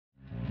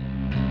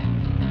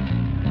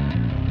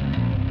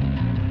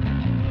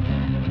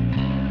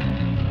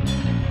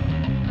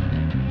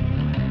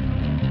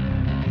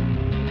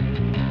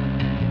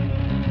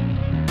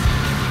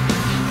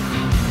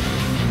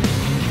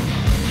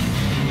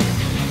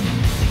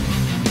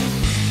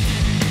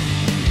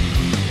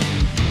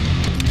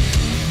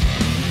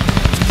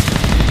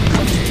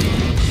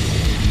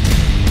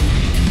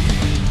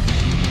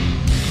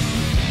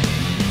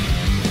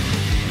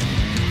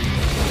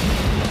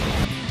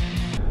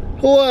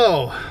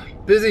Whoa,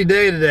 busy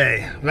day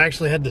today. I've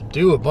actually had to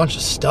do a bunch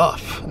of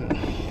stuff.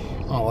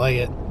 I don't like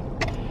it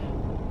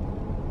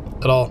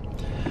at all.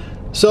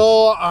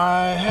 So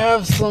I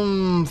have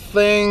some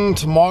thing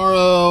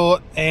tomorrow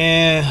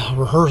and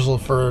rehearsal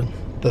for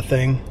the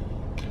thing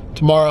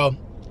tomorrow,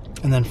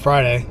 and then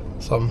Friday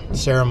some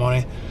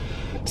ceremony.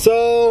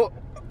 So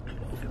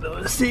if you'll be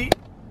able to see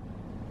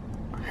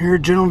here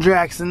at General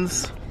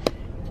Jackson's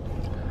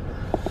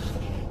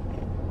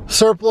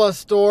surplus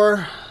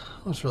store.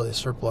 What's really a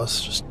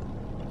surplus? Just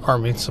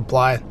army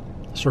supply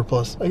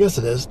surplus. I guess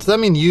it is. Does that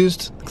mean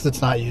used? Because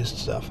it's not used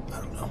stuff. I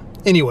don't know.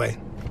 Anyway,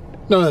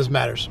 none of this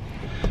matters.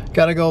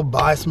 Gotta go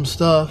buy some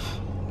stuff.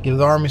 Give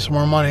the army some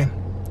more money.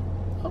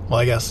 Well,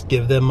 I guess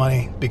give them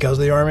money because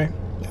of the army.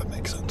 That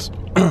makes sense.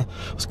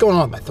 What's going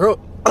on with my throat?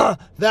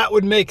 That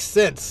would make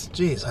sense.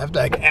 Jeez, I have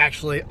to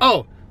actually...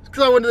 Oh, it's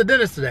because I went to the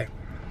dentist today.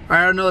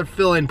 I had another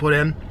filling put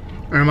in,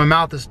 and my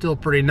mouth is still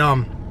pretty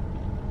numb.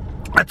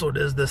 That's what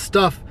it is. This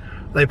stuff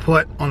they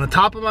put on the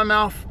top of my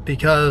mouth,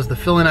 because the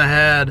filling I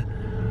had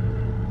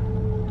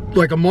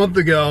like a month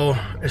ago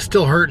is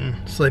still hurting.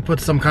 So they put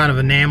some kind of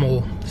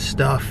enamel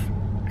stuff,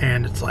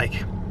 and it's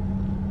like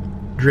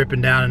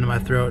dripping down into my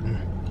throat,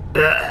 and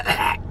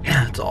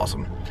it's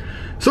awesome.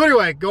 So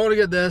anyway, going to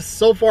get this.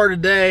 So far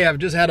today, I've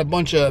just had a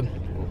bunch of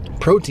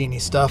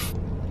proteiny stuff.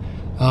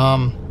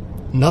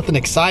 Nothing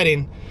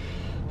exciting,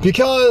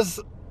 because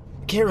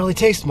I can't really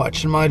taste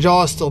much and my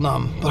jaw is still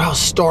numb, but I was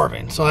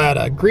starving. So I had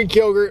a Greek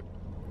yogurt,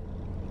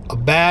 a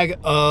bag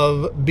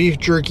of beef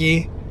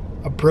jerky,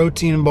 a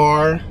protein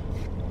bar,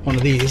 one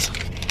of these,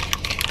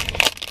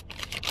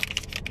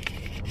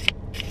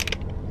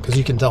 because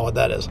you can tell what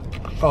that is.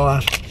 Hold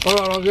on,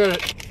 I'll get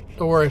it.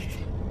 Don't worry.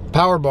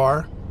 Power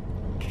bar.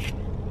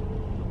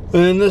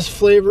 And this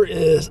flavor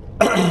is,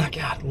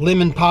 God,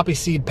 lemon poppy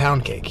seed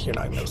pound cake. You're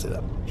not gonna be able to see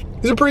that.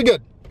 These are pretty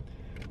good.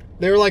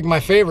 They were like my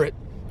favorite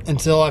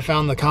until I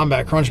found the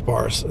Combat Crunch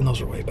bars, and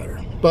those are way better.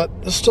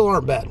 But those still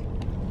aren't bad.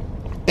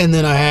 And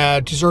then I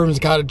had 2 servings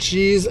of cottage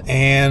cheese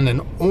and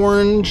an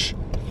orange.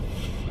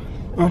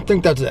 I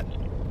think that's it.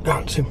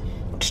 God, too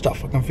much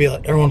stuff. I can feel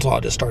it. Every once in a while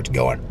it just starts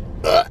going.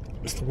 Ugh,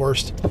 it's the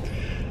worst.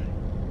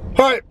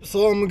 Alright,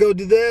 so I'm gonna go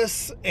do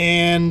this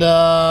and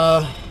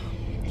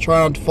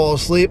try not to fall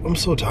asleep. I'm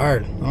so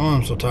tired. Oh,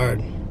 I'm so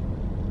tired.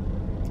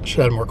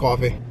 Should have had more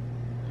coffee.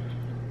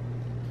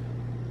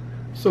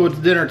 So it's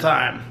dinner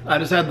time. I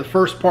just had the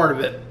first part of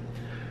it.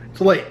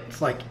 It's late.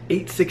 It's like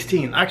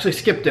 8:16. I actually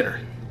skipped dinner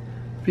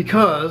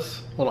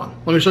because, hold on,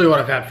 let me show you what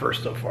I've had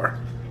first so far.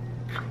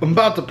 I'm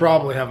about to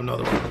probably have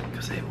another one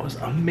because it was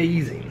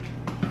amazing.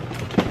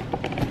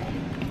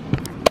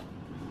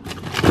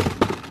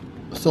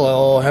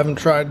 Still haven't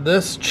tried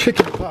this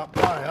chicken pot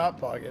pie hot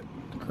pocket.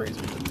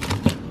 Crazy.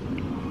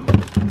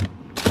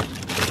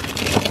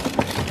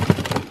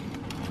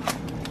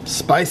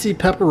 Spicy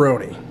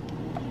pepperoni.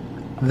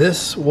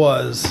 This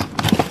was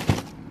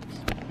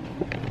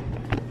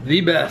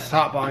the best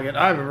Hot Pocket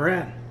I've ever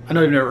had. I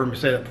know you've never heard me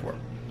say that before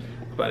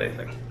about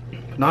anything,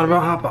 but not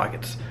about Hot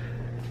Pockets.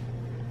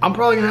 I'm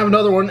probably gonna have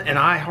another one, and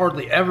I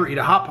hardly ever eat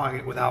a Hot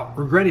Pocket without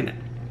regretting it.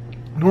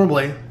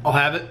 Normally, I'll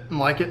have it and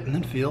like it and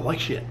then feel like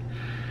shit.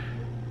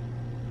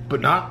 But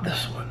not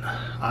this one.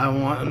 I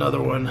want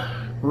another one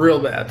real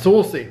bad. So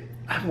we'll see.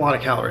 I have a lot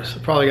of calories. I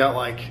probably got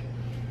like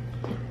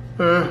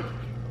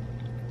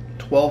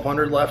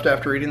 1,200 left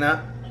after eating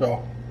that.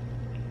 So,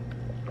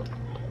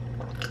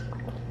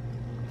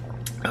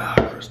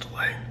 Crystal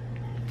Lake.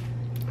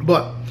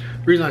 But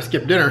the reason I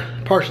skipped dinner,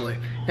 partially,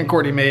 and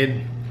Courtney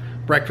made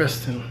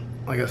breakfast, and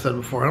like I said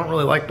before, I don't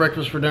really like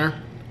breakfast for dinner.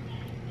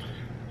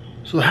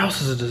 So the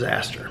house is a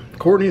disaster.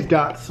 Courtney's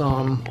got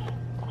some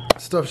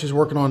stuff she's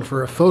working on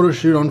for a photo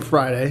shoot on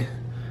Friday.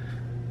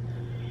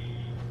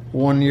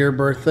 1-year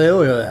birthday,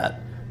 look at that.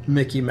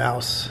 Mickey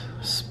Mouse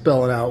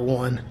spelling out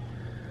 1. And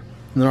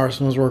then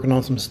Arson was working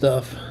on some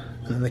stuff.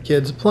 And then the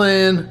kids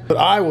playing. But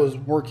I was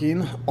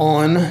working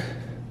on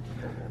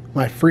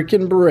my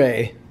freaking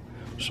beret,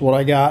 which is what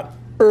I got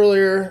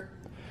earlier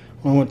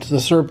when I went to the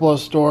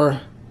surplus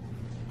store.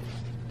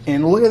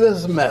 And look at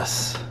this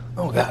mess.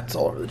 Oh God, it's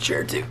all over the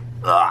chair too.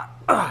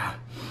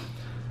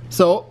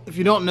 So, if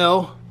you don't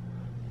know,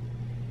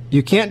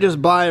 you can't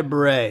just buy a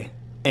beret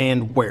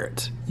and wear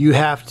it. You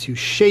have to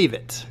shave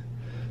it.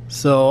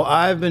 So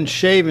I've been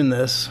shaving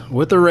this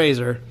with a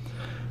razor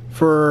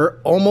for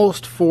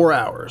almost 4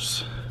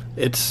 hours.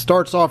 It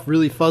starts off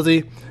really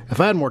fuzzy. If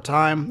I had more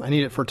time, I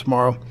need it for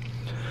tomorrow,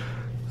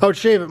 I would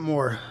shave it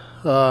more.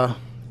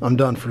 I'm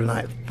done for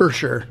tonight, for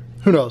sure.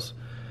 Who knows?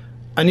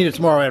 I need it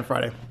tomorrow and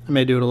Friday. I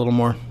may do it a little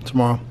more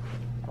tomorrow.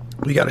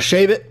 We gotta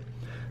shave it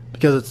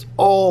because it's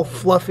all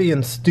fluffy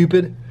and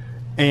stupid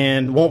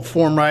and won't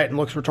form right and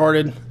looks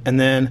retarded. And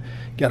then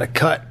gotta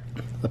cut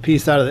the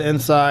piece out of the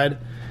inside.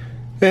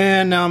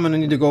 And now I'm gonna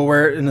need to go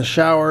wear it in the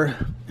shower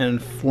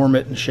and form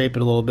it and shape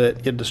it a little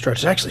bit, get it to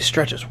stretch. It actually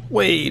stretches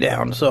way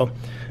down, so I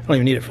don't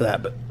even need it for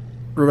that, but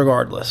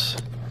regardless,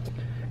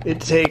 it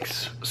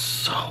takes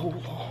so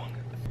long.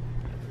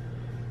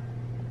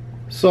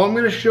 So I'm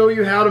gonna show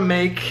you how to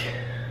make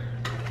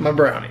my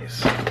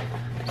brownies.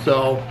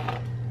 So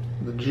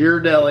The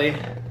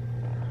Ghirardelli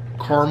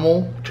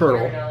caramel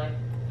turtle. Ghirardelli.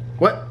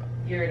 What?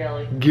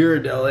 Ghirardelli.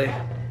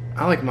 Ghirardelli.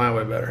 I like my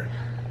way better.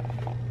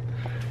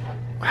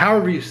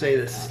 However you say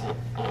this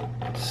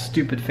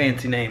stupid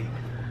fancy name.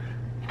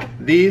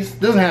 These,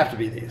 doesn't have to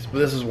be these, but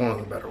this is one of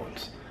the better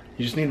ones.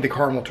 You just need the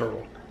caramel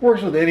turtle.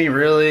 Works with any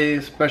really,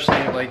 especially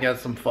if like got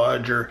some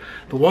fudge, or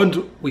the ones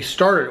we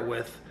started it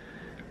with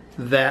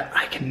that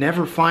I can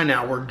never find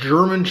out were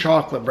German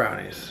chocolate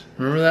brownies.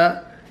 Remember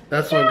that?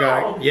 That's what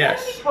got,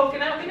 yes.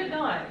 Coconut, we did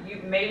not.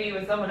 Maybe it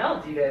was someone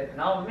else you did,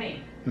 not with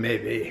me.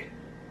 Maybe.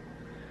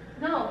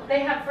 No,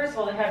 they have, first of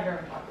all, they have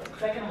German chocolate.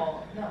 Second of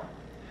all, no.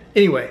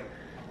 Anyway,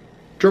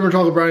 German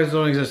chocolate brownies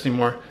don't exist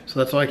anymore, so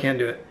that's why I can't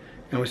do it.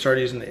 And we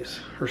started using these.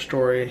 Her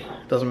story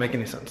doesn't make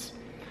any sense.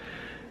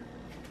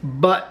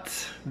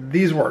 But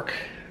these work.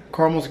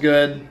 Caramel's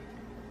good.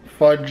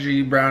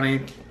 Fudgy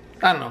brownie.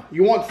 I don't know.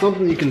 You want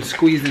something you can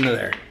squeeze into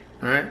there.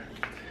 Alright?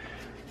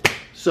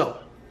 So,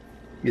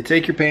 you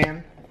take your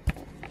pan.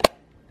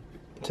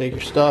 Take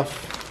your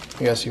stuff.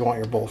 I guess you want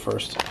your bowl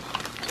first.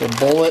 So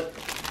bowl it.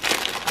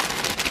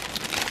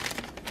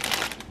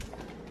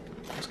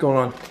 What's going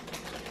on?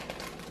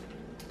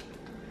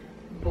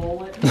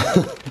 Bowl it.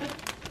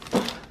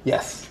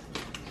 Yes.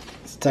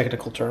 It's a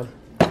technical term.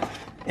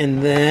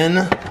 And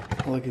then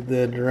look at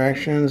the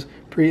directions.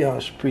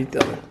 Preheat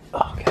the oven.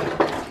 Okay.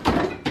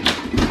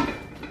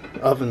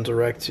 Oven's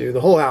erect too.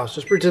 The whole house.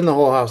 Just pretend the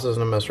whole house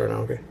isn't a mess right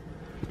now, okay?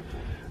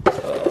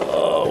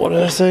 What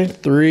did I say?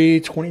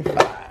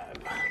 325.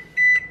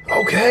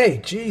 Okay,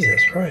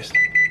 Jesus Christ.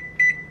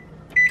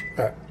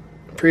 Alright.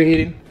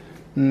 Preheating.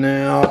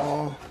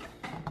 Now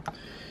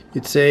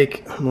you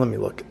take, let me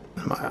look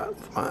in my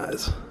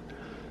eyes.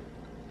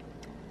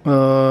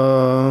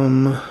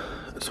 I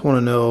just want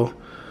to know.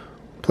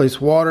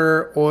 Place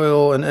water,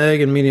 oil, and egg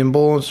in medium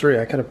bowl and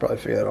stir. I could have probably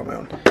figured that on my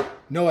own.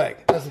 No egg.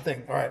 That's the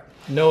thing. All right.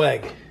 No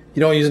egg. You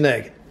don't use an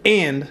egg.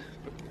 And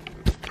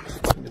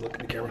let me look at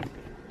the camera.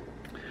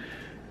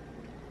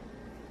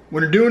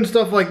 When you're doing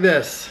stuff like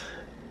this,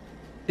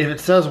 if it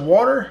says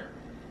water,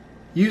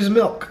 use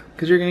milk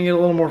because you're gonna get a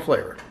little more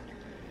flavor.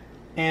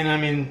 And I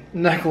mean,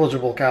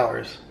 negligible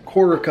calories.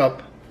 Quarter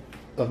cup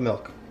of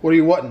milk. What are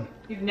you wanting?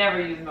 You've never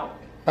used milk.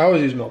 I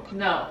always use milk.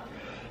 No.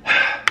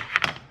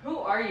 Who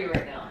are you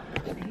right now?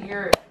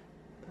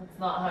 That's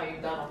not how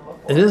you've done them before.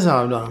 It is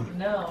how I've done them.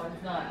 No,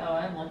 it's not. Oh,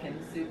 I'm looking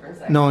super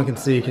sexy. No one can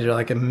see because you're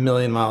like a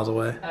million miles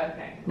away.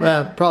 Okay.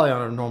 Well, probably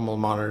on a normal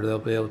monitor they'll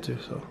be able to,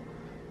 so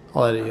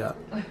I'll edit you out.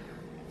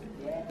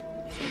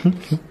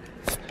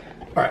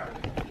 Alright.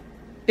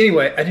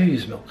 Anyway, I do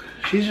use milk.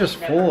 She's just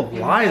full of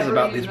lies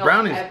about these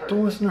brownies.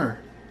 Don't listen to her.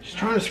 She's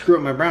trying to screw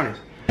up my brownies.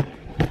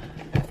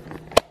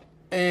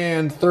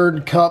 And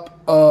third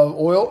cup of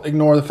oil.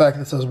 Ignore the fact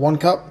that it says 1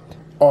 cup.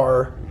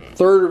 Our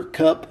third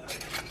cup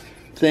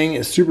thing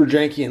is super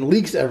janky and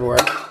leaks everywhere.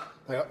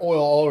 I got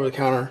oil all over the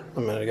counter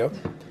a minute ago.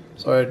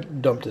 So I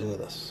dumped it into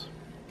this.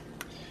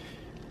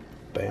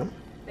 Bam.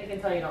 They can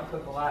tell you don't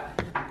cook a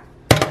lot.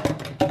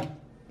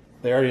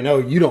 They already know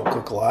you don't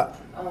cook a lot.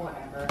 Oh,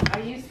 whatever. I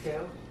used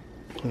to.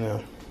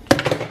 Yeah.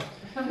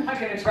 I'm not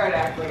going to try to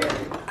act like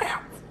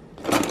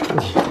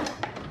it.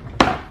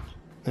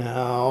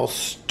 Now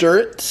stir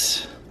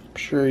it. I'm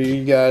sure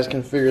you guys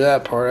can figure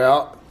that part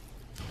out.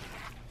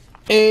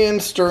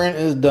 And stirring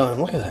is done.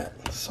 Look at that.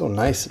 It's so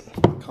nice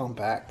and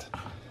compact.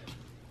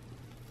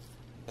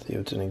 See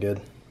if it's any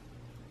good.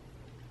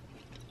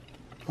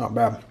 Not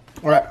bad.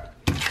 Alright.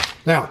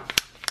 Now,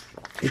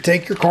 you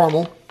take your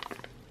caramel.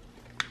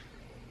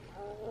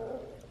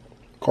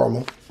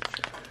 Caramel.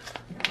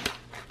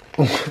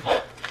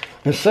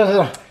 Just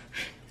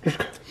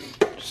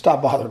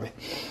stop bothering me.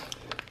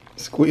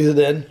 Squeeze it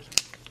in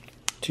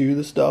to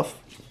the stuff.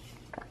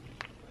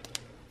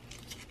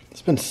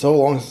 It's been so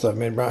long since I've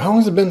made brownies. How long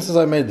has it been since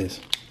I made these?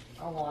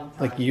 A long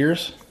time. Like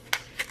years?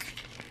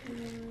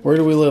 Where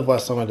did we live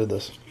last time I did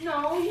this?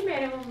 No, you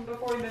made them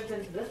before we moved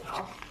into this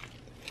house.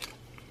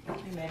 You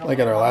made them Like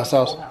at our last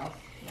house? Yeah.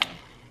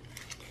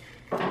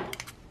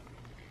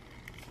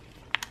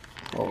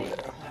 Oh yeah.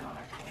 I don't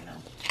actually know.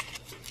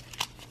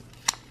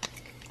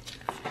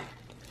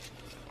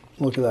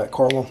 Look at that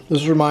caramel.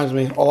 This reminds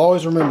me. I'll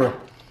always remember.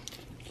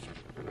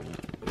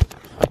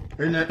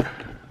 Isn't it?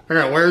 Isn't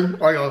that weird?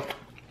 Like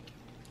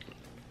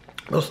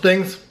those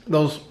things,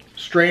 those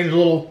strange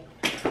little,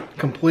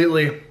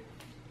 completely,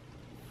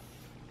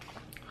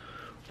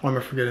 why am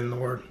I forgetting the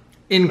word?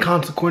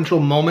 Inconsequential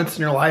moments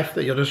in your life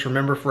that you'll just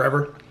remember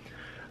forever.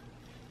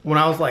 When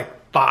I was like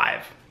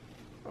 5,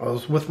 I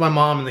was with my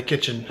mom in the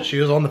kitchen. She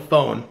was on the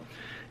phone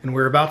and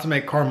we were about to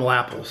make caramel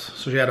apples.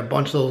 So she had a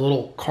bunch of those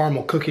little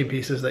caramel cookie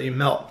pieces that you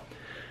melt.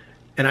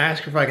 And I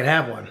asked her if I could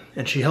have one.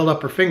 And she held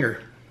up her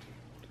finger.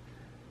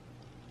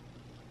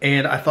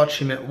 And I thought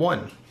she meant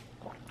one.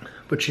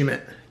 But she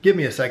meant, give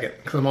me a second,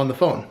 because I'm on the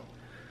phone.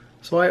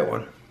 So I ate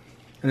one.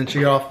 And then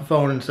she got off the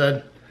phone and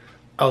said,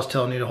 I was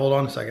telling you to hold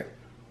on a second.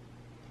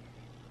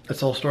 That's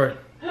the whole story.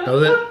 That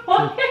was it.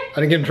 I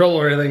didn't get in trouble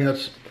or anything.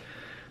 That's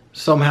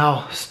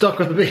somehow stuck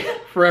with me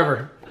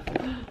forever.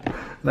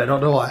 And I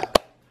don't know why.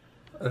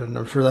 And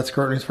I'm sure that's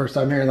Courtney's first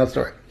time hearing that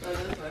story.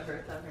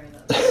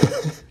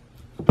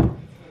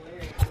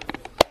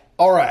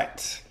 All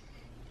right.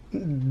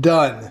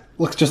 Done.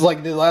 Looks just like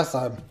it did last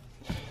time.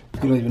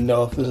 You don't even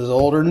know if this is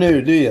old or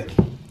new, do you?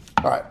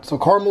 All right, so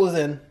caramel is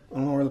in. I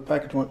don't know where the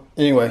package went.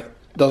 Anyway,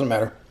 doesn't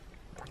matter.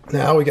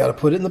 Now we got to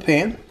put it in the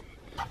pan.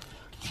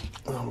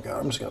 Oh my God,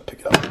 I'm just gonna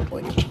pick it up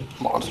like a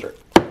monster.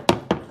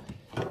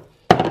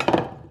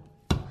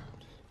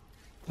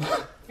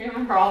 You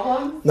having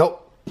problems?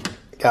 Nope.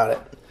 Got it.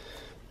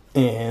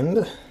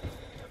 And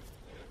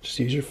just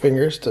use your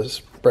fingers to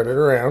spread it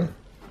around.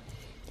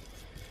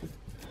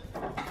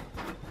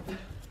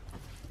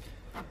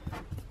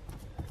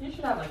 You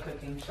should have a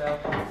cooking show.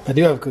 I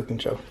do have a cooking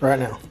show right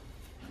now.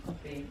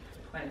 That'd be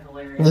quite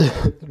hilarious.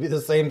 It'd be the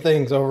same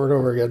things over and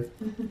over again.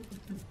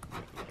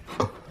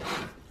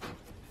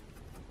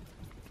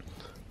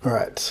 All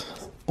right,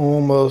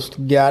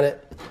 almost got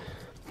it.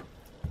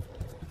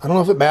 I don't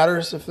know if it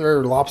matters if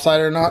they're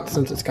lopsided or not,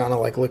 since it's kind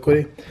of like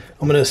liquidy.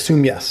 I'm gonna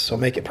assume yes, so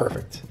make it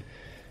perfect.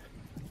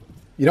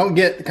 You don't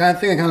get, the kind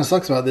of thing that kind of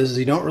sucks about this is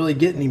you don't really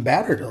get any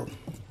batter to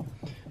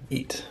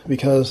eat,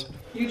 because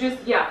You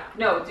just, yeah,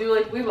 no, do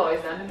like we've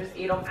always done, and just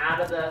eat them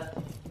out of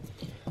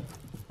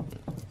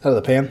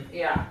the pan.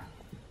 Yeah.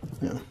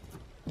 Yeah.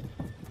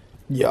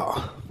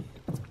 Yeah.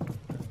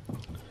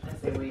 I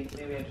say we,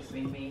 maybe I just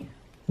mean me.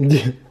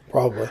 Yeah,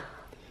 probably.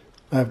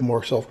 I have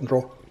more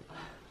self-control.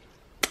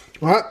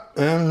 All right,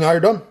 and now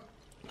you're done.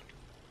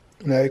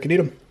 Now you can eat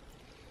them.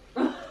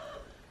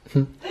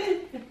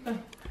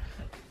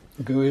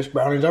 The gooeyest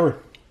brownies ever.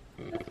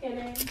 Just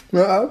kidding.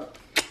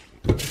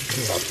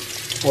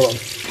 Hold on.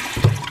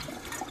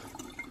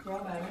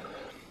 Raw bag.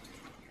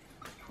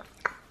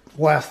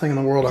 Last thing in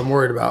the world I'm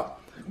worried about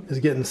is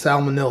getting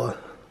salmonella.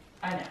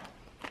 I know.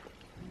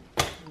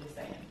 I'm just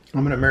saying.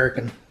 I'm an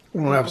American.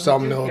 We don't have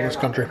salmonella in this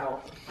country.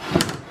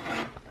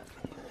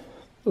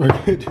 We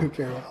do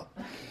care about.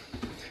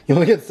 You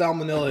only get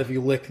salmonella if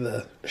you lick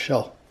the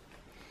shell.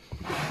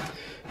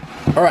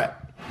 All right.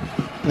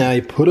 Now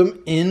you put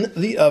them in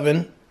the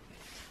oven.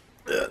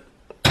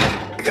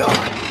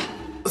 God.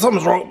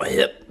 Something's wrong with my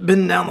hip.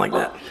 Bending down like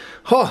that.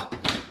 Huh.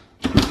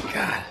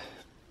 God.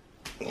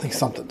 I think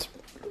something's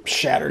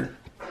shattered.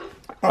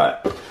 All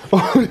right.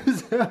 What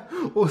is that?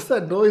 What's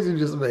that noise you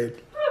just made?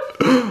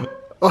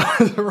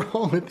 What is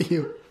wrong with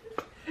you?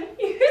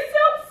 You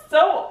sound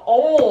so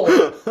old.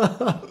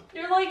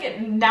 You're like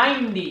at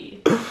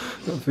 90. I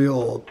feel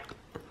old.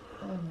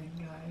 Oh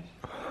my gosh.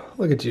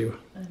 Look at you.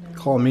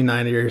 Calling me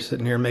 90 years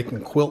sitting here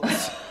making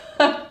quilts.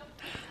 I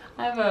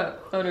have a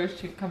photo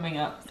shoot coming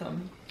up, so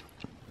I'm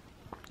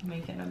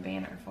making a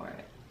banner for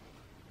it.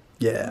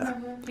 Yeah.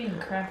 We're being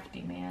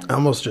crafty, man. I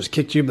almost just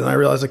kicked you, but then I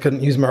realized I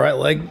couldn't use my right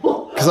leg.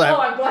 Oh,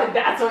 I'm glad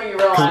that's what you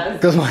realized.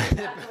 Because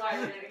That's why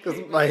I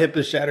ran my hip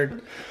is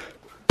shattered.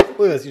 Look at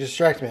this, you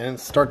distracted me. I didn't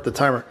start the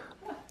timer.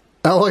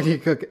 How long do you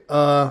cook it?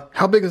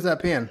 How big is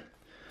that pan?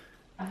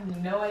 I have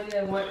no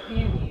idea what pan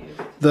you use. Is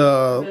it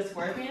The a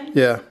square pan?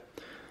 yeah.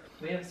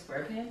 Do we have a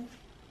square pan?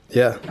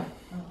 Yeah.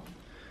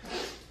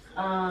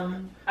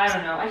 I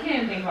don't know. I can't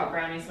even think about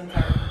brownies since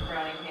our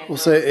brownie pan. We'll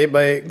say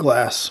 8x8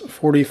 glass,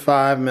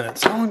 45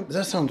 minutes. How long?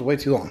 That sounds way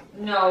too long.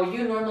 No,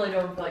 you normally do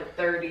them for like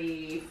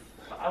 30.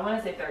 I want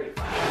to say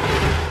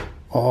 35.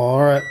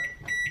 All right.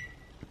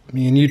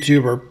 Me and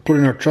YouTube are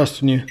putting our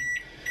trust in you.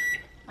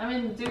 I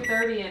mean, do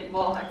 30 and,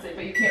 well, I'd say,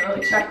 but you can't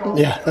really check them.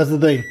 Yeah, that's the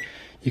thing.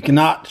 You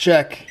cannot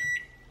check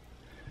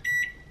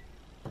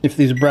if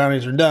these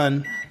brownies are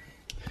done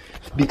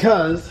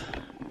because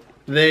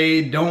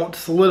they don't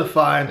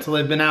solidify until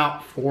they've been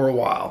out for a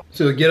while.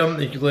 So to get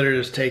them, you can literally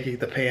just take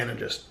the pan and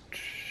just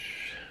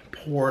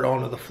pour it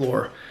onto the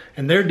floor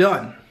and they're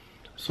done.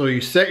 So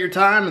you set your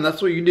time and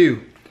that's what you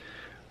do.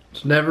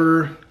 It's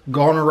never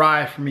gone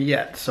awry for me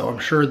yet. So I'm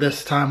sure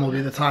this time will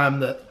be the time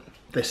that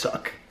they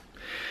suck.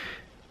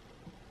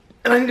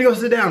 And I need to go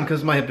sit down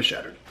because my hip is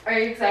shattered. Are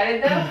you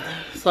excited though?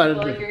 Excited.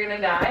 Feel like you're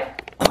gonna die?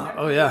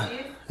 Oh yeah.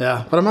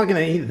 Yeah, but I'm not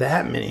gonna eat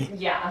that many.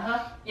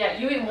 Yeah, Yeah,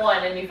 you eat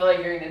one and you feel like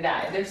you're gonna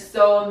die. They're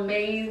so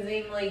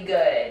amazingly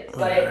good,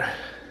 but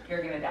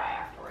you're gonna die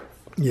afterwards.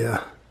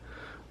 Yeah.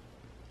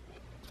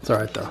 It's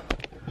alright though.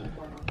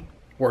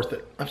 Worth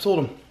it. I've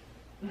sold them.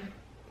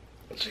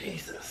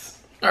 Jesus.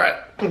 Alright,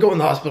 I'm going to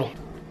the hospital.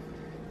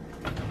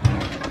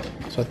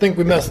 So I think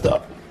we messed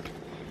up.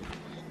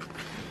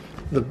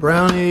 The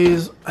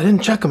brownies, I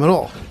didn't check them at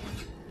all.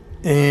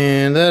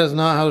 And that is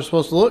not how they're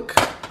supposed to look.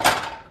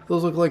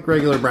 Those look like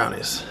regular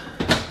brownies.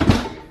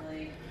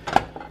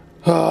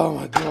 Oh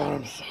my God,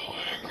 I'm so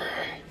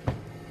angry.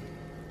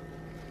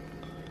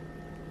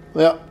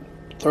 Yep,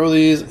 throw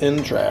these in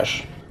the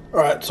trash. All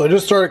right, so I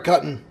just started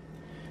cutting.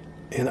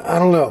 And I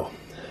don't know.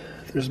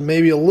 There's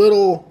maybe a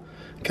little,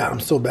 God, I'm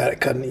so bad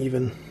at cutting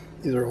even.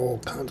 These are all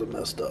kinds of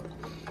messed up.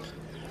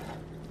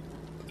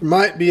 There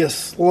might be a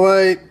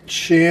slight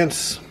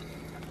chance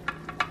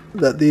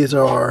that these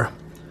are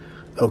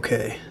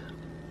okay.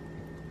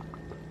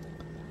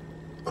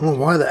 I don't know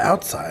why the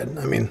outside.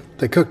 I mean,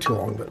 they cook too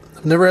long, but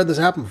I've never had this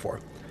happen before.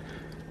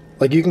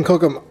 Like you can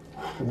cook them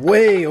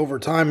way over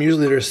time.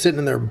 Usually they're sitting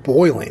in there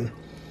boiling.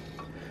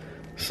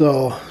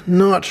 So,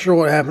 not sure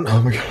what happened.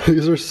 Oh my God,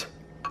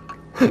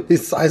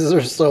 these sizes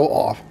are so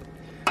off.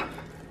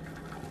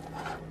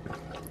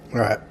 All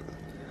right.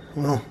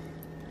 Well,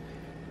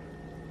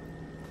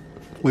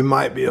 we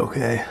might be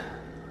okay.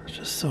 It's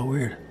just so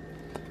weird.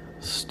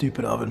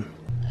 Stupid oven.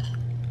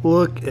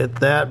 Look at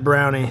that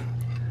brownie.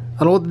 I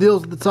don't know what the deal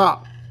is at the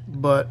top,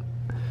 but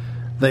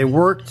they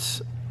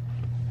worked.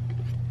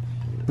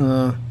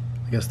 I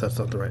guess that's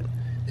not the right.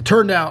 It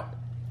turned out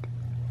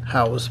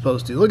how it was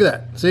supposed to. Look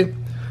at that. See?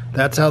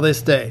 That's how they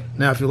stay.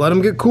 Now, if you let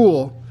them get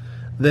cool,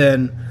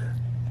 then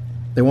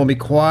they won't be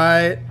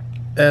quite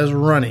as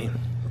runny,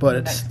 but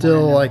it's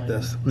still like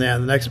this. Yeah,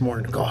 the next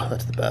morning, God,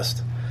 that's the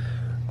best.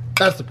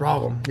 That's the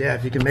problem. Yeah,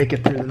 if you can make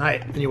it through the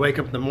night and you wake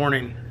up in the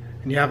morning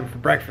and you have them for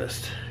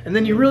breakfast, and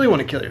then you really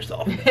want to kill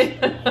yourself.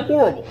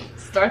 Horrible.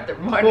 Start the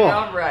morning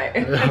off right.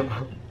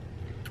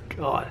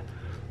 God.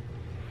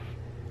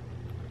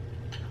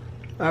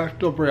 That's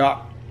still pretty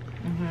hot.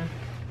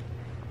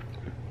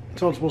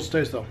 That's how it's supposed to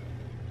taste, though.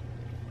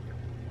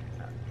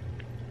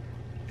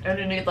 And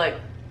you need like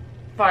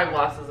 5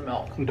 glasses of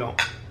milk. You don't.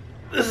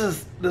 This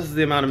is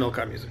the amount of milk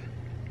I'm using.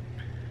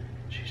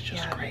 She's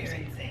just crazy.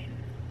 You're insane.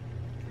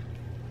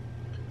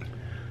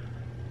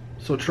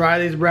 So try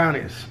these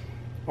brownies.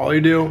 All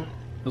you do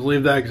is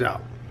leave the eggs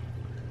out.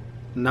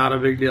 Not a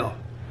big deal.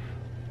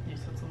 You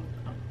said something.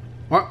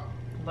 What?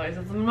 I thought you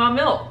said something about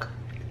milk.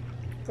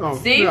 Oh,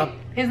 See? yeah.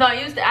 He's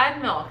not used to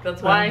add milk.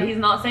 That's why he's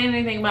not saying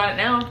anything about it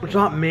now. It's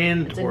not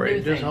mandatory.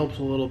 It's It a new just thing. helps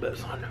a little bit.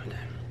 It's not a new thing.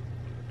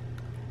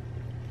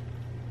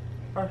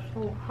 Are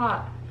so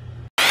hot.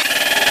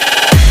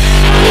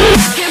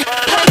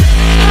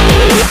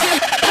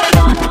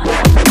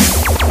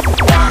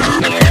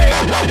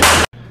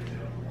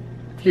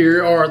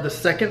 Here are the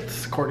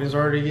seconds. Courtney's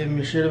already giving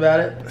me shit about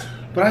it.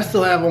 But I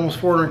still have almost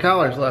 400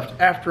 calories left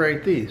after I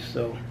ate these,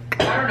 so.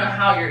 I don't know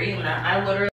how you're eating that. I literally